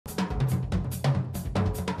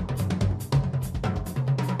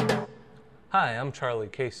Hi, I'm Charlie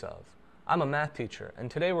Kasov. I'm a math teacher,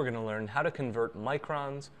 and today we're going to learn how to convert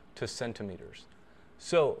microns to centimeters.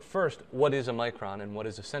 So first, what is a micron and what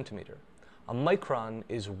is a centimeter? A micron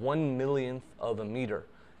is 1/millionth of a meter,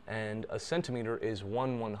 and a centimeter is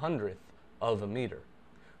 1/100th of a meter.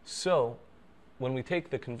 So when we take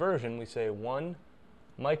the conversion, we say 1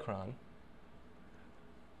 micron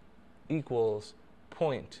equals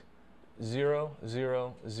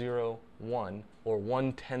 0.0001 or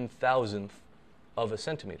 1/10,000th of a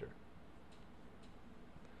centimeter.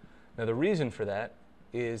 Now the reason for that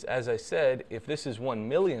is, as I said, if this is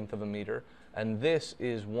 1/millionth of a meter and this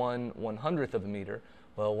is 1/100th of a meter,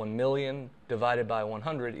 well, 1 million divided by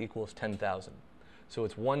 100 equals 10,000. So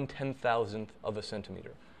it's 1/10,000th of a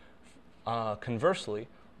centimeter. Conversely,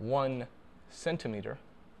 1 centimeter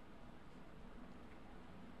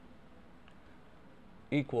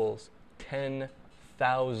equals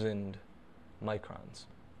 10,000 microns.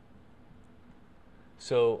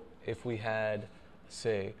 So if we had,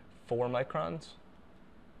 say, 4 microns,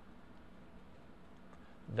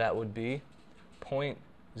 that would be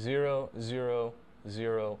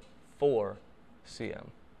 0.0004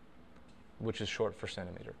 cm, which is short for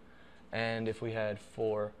centimeter. And if we had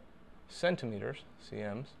 4 centimeters,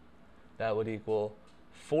 cms, that would equal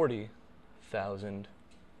 40,000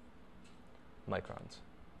 microns.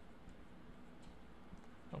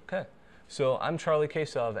 Okay, so I'm Charlie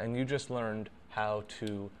Kasov, and you just learned how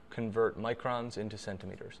to convert microns into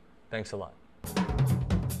centimeters. Thanks a lot.